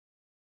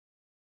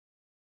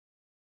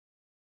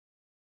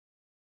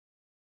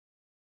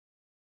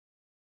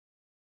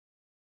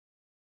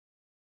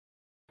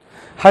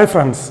Hi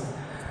friends.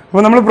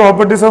 Now we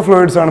properties of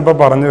fluids are going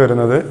to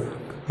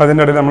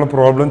we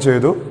problem.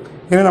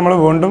 We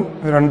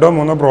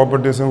will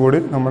properties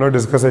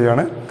discuss.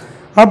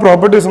 Our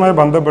properties are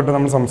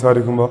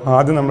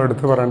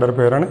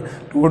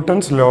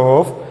Newton's law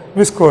of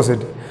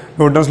viscosity.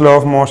 Newton's law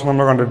of motion,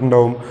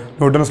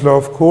 Newton's law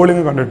of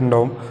cooling.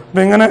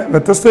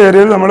 This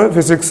area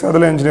physics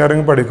and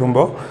engineering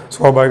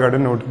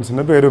Newton's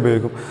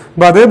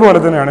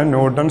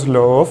Newton's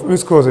law of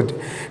viscosity.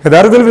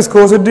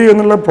 Viscosity is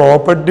a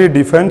property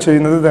defined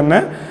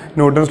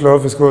Newton's law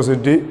of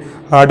viscosity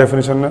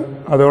definition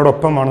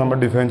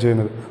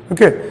define.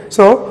 Okay,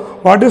 so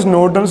what is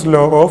Newton's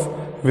law of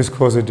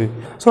viscosity?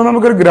 So we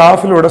will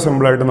graph a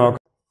symbol.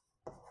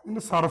 In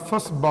the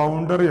surface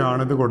boundary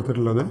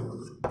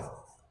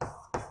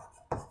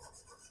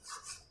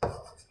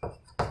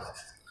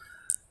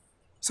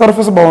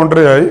surface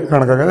boundary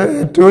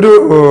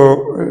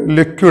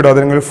liquid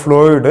fluid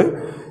flow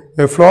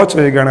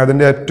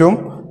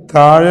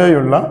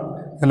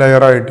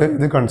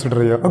layer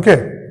consider. Okay,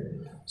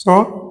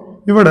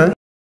 so here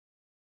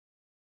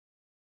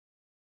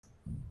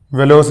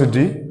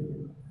velocity,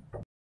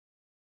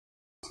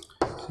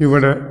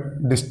 here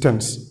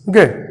distance.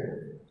 Okay.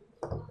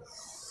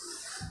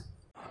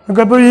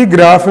 Now, this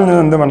graph is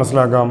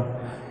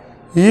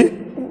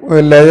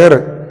layer,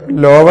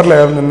 lower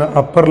layer and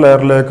upper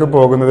layer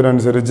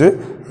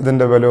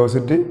the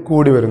velocity.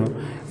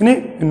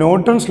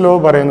 Newton's law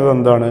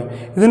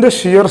is the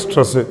shear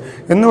stress.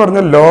 In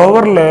the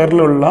lower layer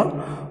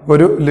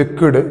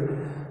liquid,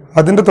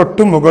 that is the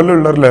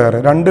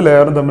layer. Two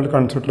layers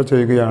consider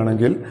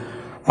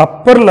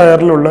upper layer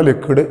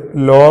liquid,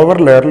 lower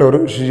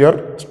layer shear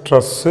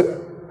stress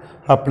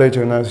apply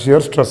shear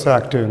stress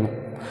active.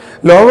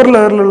 Lower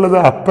layer is the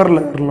upper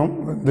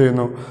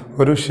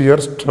layer shear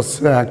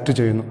stress act.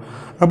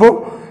 Now,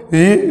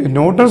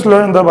 Newton's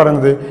law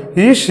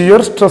is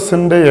shear stress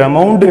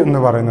amount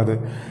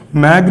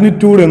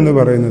magnitude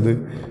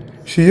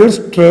shear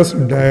stress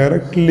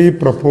directly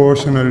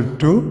proportional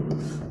to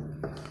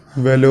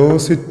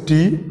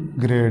velocity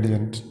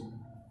gradient.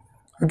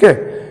 Okay.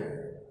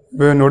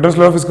 Newton's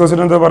law of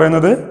viscosity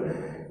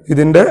is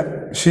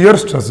shear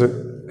stress.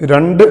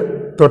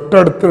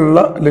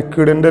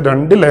 Liquid in the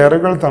layer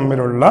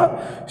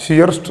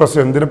shear stress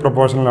is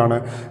proportional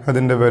to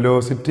the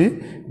velocity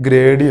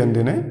gradient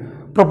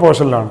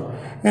proportional.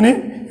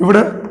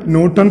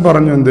 Newton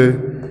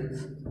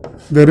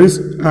there is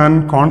a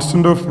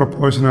constant of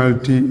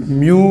proportionality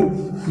mu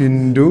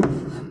into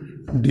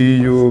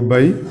du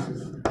by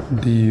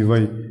dy.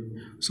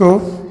 So,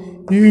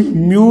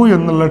 mu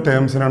in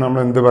terms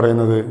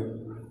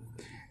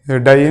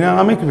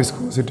dynamic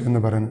viscosity.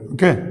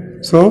 Okay.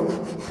 So,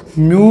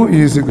 mu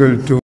is equal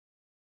to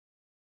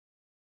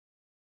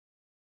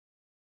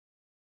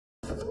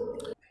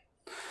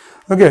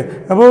okay.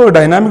 About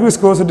dynamic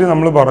viscosity,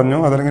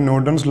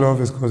 Newton's law of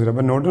viscosity.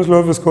 But Newton's law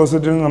of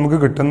viscosity is a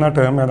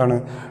term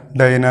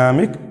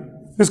dynamic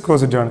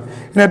viscosity.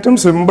 In a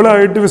simple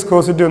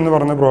viscosity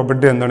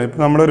property.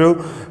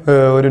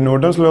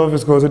 Newton's law of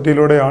viscosity is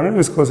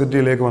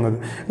viscosity.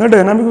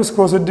 Dynamic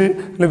viscosity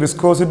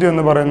viscosity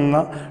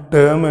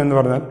term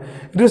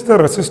it is the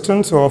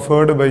resistance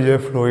offered by a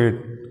fluid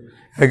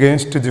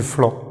against the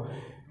flow.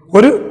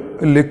 One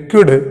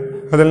liquid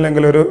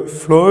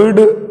fluid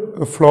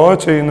flow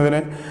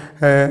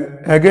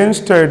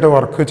against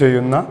work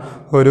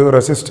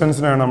resistance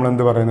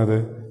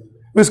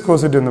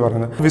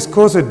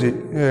viscosity.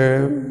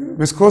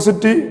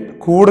 Viscosity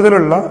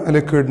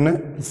liquid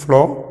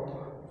flow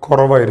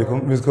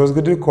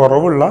viscosity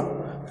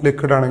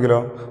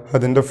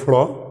liquid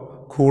flow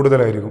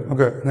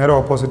okay,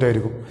 opposite.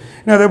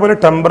 Now,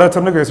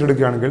 temperature case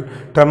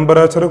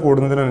temperature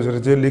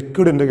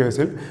liquid in the case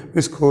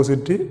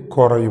viscosity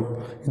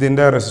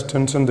this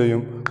resistance in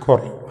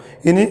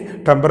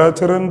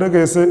temperature in the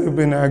case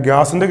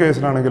gas in the case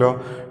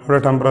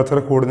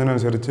temperature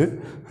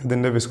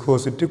then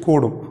viscosity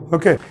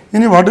okay.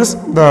 What is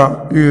the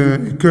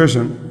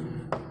equation?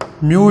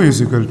 Mu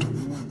is equal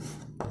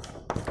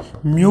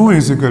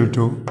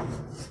to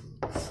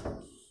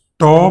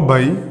tau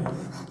by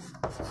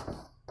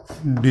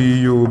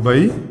du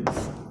by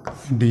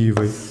dy.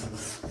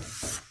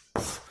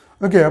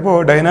 Okay,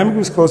 so dynamic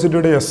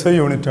viscosity SI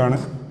unit is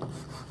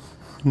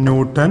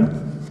Newton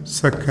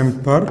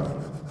second per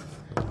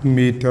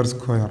meter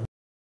square.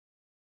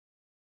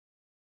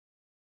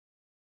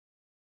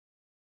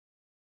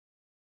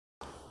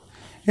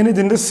 This is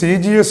the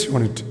CGS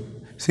unit.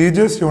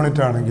 CGS unit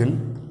is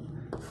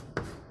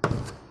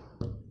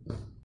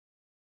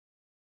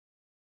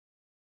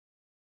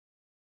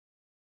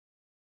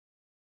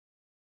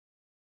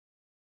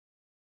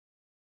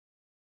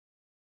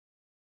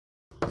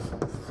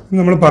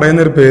നമ്മൾ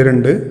പറയുന്ന ഒരു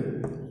പേരുണ്ട്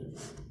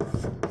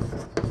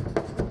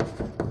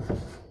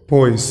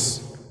Poisson.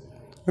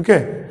 Okay,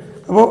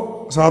 അപ്പോൾ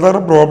സാധാരണ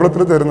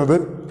പ്രോബ്ലത്തിൽ തരുന്നത്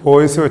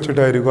Poisson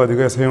വെച്ചിട്ടായിരിക്കും,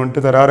 അധികം S I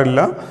unit തരാറില്ല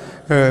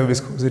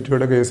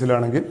വിസ്കോസിറ്റിയുടെ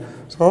കേസിലാണെങ്കിൽ.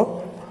 So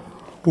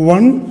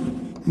 1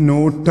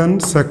 Newton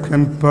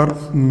second per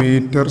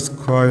meter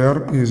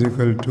square is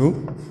equal to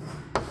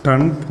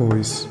ton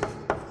Poisson.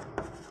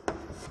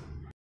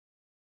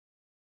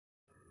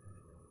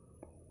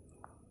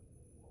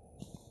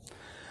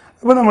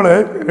 അപ്പോൾ നമ്മൾ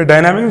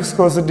ഡൈനാമിക്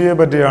വിസ്കോസിറ്റിയെ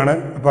പറ്റിയാണ്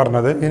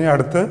പറഞ്ഞത്. ഇനി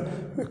അടുത്ത്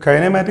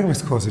kinematic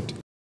viscosity.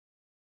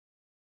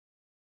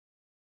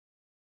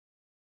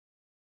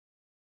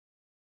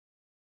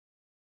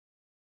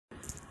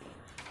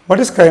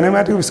 What is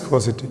kinematic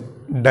viscosity?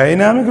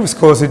 Dynamic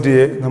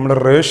വിസ്കോസിറ്റിയെ നമ്മൾ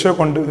റേഷ്യോ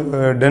കൊണ്ട്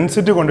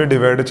ഡെൻസിറ്റി കൊണ്ട്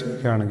ഡിവൈഡ്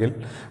ചെയ്യുകയാണെങ്കിൽ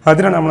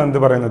അതിനാണ് നമ്മൾ എന്ത്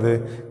പറയുന്നത്?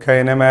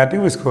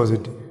 Kinematic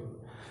viscosity.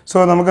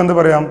 സോ നമുക്ക് എന്ത്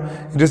പറയാം?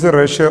 It is A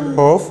ratio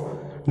of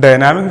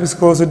dynamic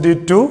viscosity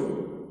to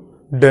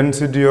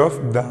density of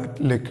that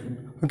liquid.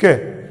 Okay.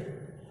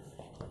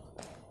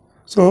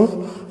 So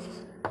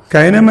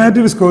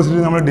kinematic viscosity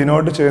നമ്മൾ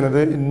ഡിനോട്ട്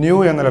ചെയ്യുന്നത് ന്യൂ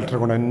എന്ന ലെറ്റർ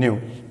കൊണ്ട്.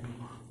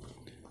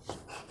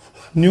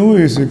 New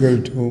is equal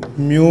to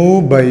mu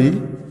by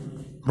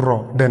rho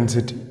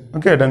density.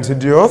 Okay,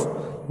 density of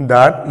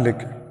that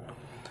liquid.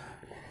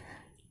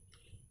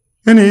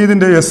 ഇനി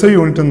ഇതിൻ്റെ SI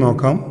unit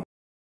നോക്കാം.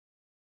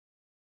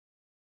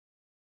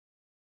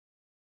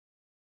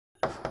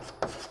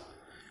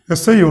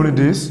 SI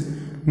unit is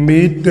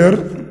metre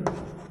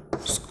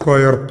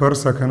square per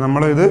second.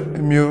 നമ്മളിത്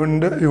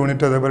മ്യൂവിൻ്റെ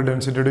unit അതേപോലെ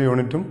ഡെൻസിറ്റിയുടെ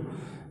യൂണിറ്റും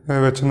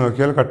വെച്ച്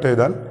നോക്കിയാൽ കട്ട്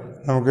ചെയ്താൽ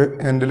നമുക്ക്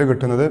എൻഡിൽ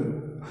കിട്ടുന്നത്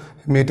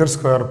മീറ്റർ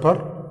സ്ക്വയർ പെർ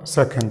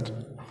സെക്കൻഡ്.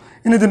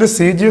 ഇനി ഇതിൻ്റെ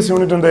CGS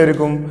യൂണിറ്റ്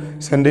എന്തായിരിക്കും?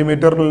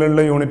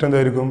 സെൻറ്റിമീറ്ററിലുള്ള യൂണിറ്റ്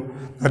എന്തായിരിക്കും?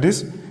 That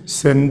is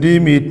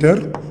centimetre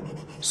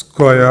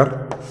square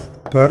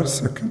per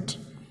second,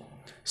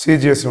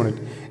 CGS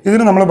unit.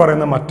 ഇതിന് നമ്മൾ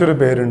പറയുന്ന മറ്റൊരു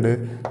പേരുണ്ട്,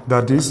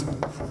 that is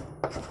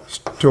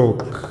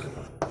stock.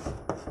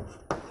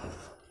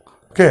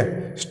 Okay,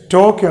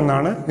 stock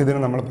എന്നാണ് ഇതിന്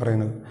നമ്മൾ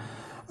പറയുന്നത്.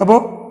 അപ്പോൾ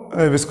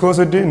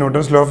viscosity,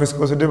 Newton's law of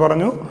viscosity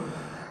പറഞ്ഞു.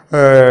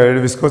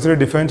 വിസ്കോസിറ്റി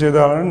ഡിഫൈൻ ചെയ്ത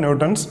ആളാണ്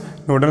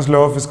Newton's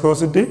law of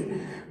viscosity.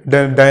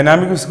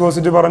 Dynamic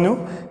viscosity പറഞ്ഞു,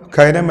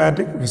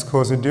 കൈനമാറ്റിക്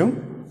വിസ്കോസിറ്റിയും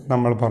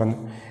നമ്മൾ പറഞ്ഞു.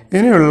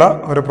 ഇനിയുള്ള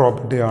ഒരു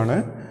പ്രോപ്പർട്ടിയാണ്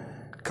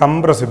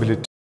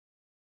കംപ്രസിബിലിറ്റി.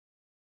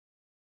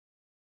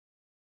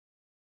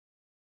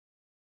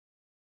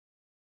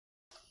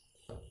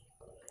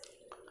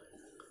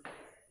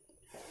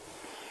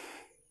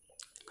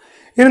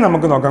 ഇനി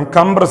നമുക്ക് നോക്കാം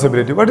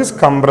കംപ്രസിബിലിറ്റി. What is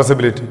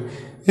compressibility?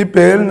 ഈ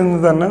പേരിൽ നിന്ന്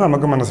തന്നെ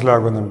നമുക്ക്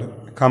മനസ്സിലാകുന്നുണ്ട്,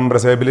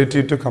 കംപ്രസ്,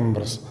 ടു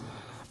കംപ്രസ്.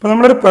 അപ്പോൾ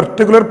നമ്മളൊരു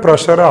പെർട്ടിക്കുലർ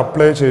പ്രഷർ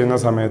അപ്ലൈ ചെയ്യുന്ന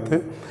സമയത്ത്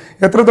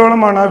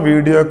എത്രത്തോളമാണ് ആ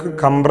വീഡിയോക്ക്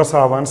കംപ്രസ്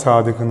ആവാൻ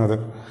സാധിക്കുന്നത്,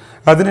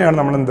 അതിനെയാണ്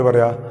നമ്മൾ എന്ത്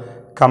പറയുക?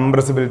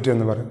 കംപ്രസിബിലിറ്റി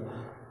എന്ന് പറയും.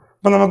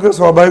 അപ്പോൾ നമുക്ക്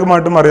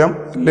സ്വാഭാവികമായിട്ടും അറിയാം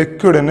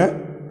ലിക്വിഡിന്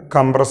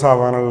കംപ്രസ്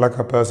ആവാനുള്ള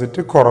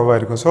കപ്പാസിറ്റി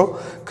കുറവായിരിക്കും. So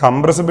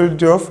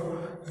compressibility of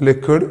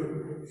liquid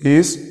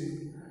is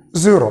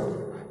 0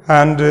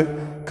 and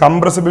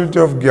compressibility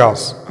of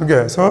gas. Okay,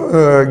 so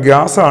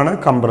gas ആണ്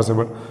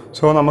കംപ്രസിബിൾ.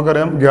 സോ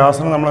നമുക്കറിയാം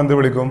ഗ്യാസിനെ നമ്മൾ എന്ത്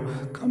വിളിക്കും?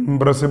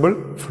 Compressible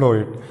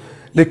fluid.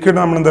 ലിക്വിഡ്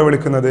നമ്മൾ എന്താ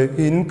വിളിക്കുന്നത്?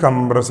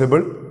 Incompressible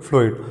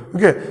fluid.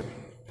 ഓക്കെ,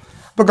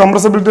 അപ്പോൾ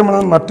കംപ്രസിബിലിറ്റി നമ്മൾ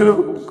മറ്റൊരു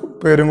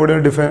പേരും കൂടി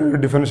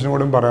ഡിഫിനിഷനും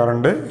കൂടി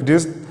പറയാറുണ്ട്. It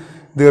is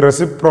the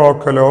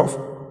reciprocal of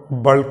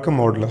bulk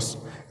modulus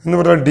എന്ന്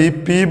പറഞ്ഞാൽ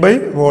dP ബൈ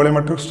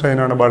വോളിയോമെട്രിക് സ്ട്രെയിൻ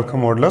ആണ് ബൾക്ക്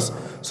മോഡുലസ്.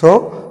 സോ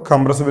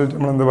കംപ്രസിബിലിറ്റി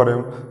നമ്മൾ എന്ത്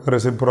പറയും?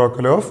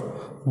 റെസിപ്രോക്കൽ ഓഫ്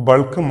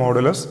ബൾക്ക്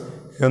മോഡുലസ്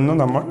എന്ന്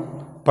നമ്മൾ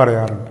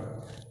പറയാറുണ്ട്.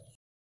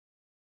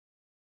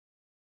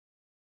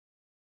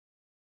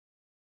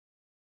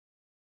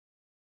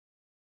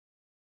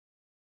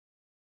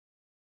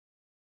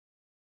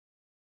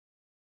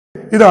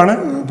 ഇതാണ്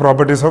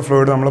പ്രോപ്പർട്ടീസ് ഓഫ്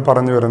ഫ്ലൂയിഡ് നമ്മൾ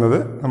പറഞ്ഞു വരുന്നത്.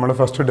 നമ്മൾ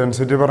ഫസ്റ്റ്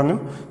ഡെൻസിറ്റി പറഞ്ഞു,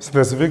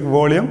 specific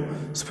volume,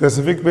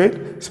 specific weight,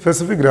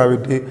 specific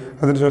gravity.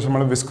 അതിനുശേഷം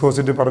നമ്മൾ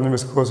വിസ്കോസിറ്റി പറഞ്ഞു.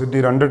 വിസ്കോസിറ്റി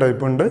 2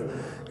 ടൈപ്പ് ഉണ്ട്,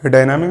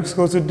 ഡൈനാമിക്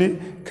വിസ്കോസിറ്റി,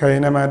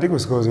 കൈനമാറ്റിക്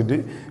വിസ്കോസിറ്റി.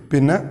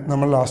 പിന്നെ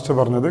നമ്മൾ ലാസ്റ്റ്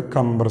പറഞ്ഞത്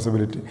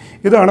കംപ്രസിബിലിറ്റി.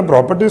 ഇതാണ്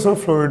പ്രോപ്പർട്ടീസ്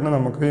ഓഫ് ഫ്ലൂയിഡിന്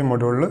നമുക്ക് ഈ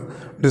മൊഡ്യൂളിൽ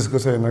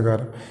ഡിസ്കസ് ചെയ്യുന്ന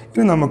കാര്യം.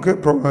 ഇനി നമുക്ക്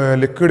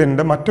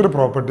ലിക്വിഡിൻ്റെ മറ്റൊരു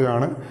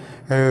പ്രോപ്പർട്ടിയാണ്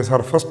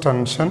സർഫസ്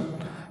ടെൻഷൻ,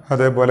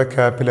 അതേപോലെ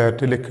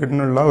കാപ്പിലാരിറ്റി.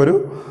 ലിക്വിഡിനുള്ള ഒരു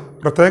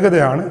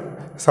പ്രത്യേകതയാണ്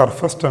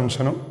സർഫസ്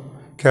ടെൻഷനും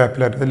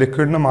കാപ്പിലാരിറ്റി.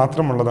 ലിക്വിഡിന്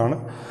മാത്രമുള്ളതാണ്.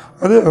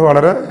 അത്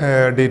വളരെ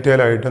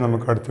ഡീറ്റെയിൽ ആയിട്ട്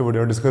നമുക്ക് അടുത്ത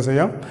വീഡിയോ ഡിസ്കസ്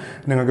ചെയ്യാം.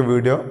 നിങ്ങൾക്ക്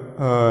വീഡിയോ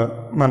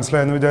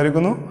മനസ്സിലായെന്ന്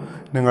വിചാരിക്കുന്നു.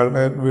 നിങ്ങൾ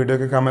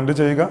വീഡിയോക്ക് കമൻറ്റ്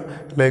ചെയ്യുക,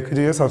 ലൈക്ക്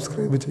ചെയ്യുക,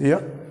 സബ്സ്ക്രൈബ് ചെയ്യുക.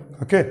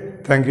 Okay,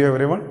 thank you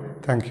every one.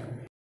 Thank you.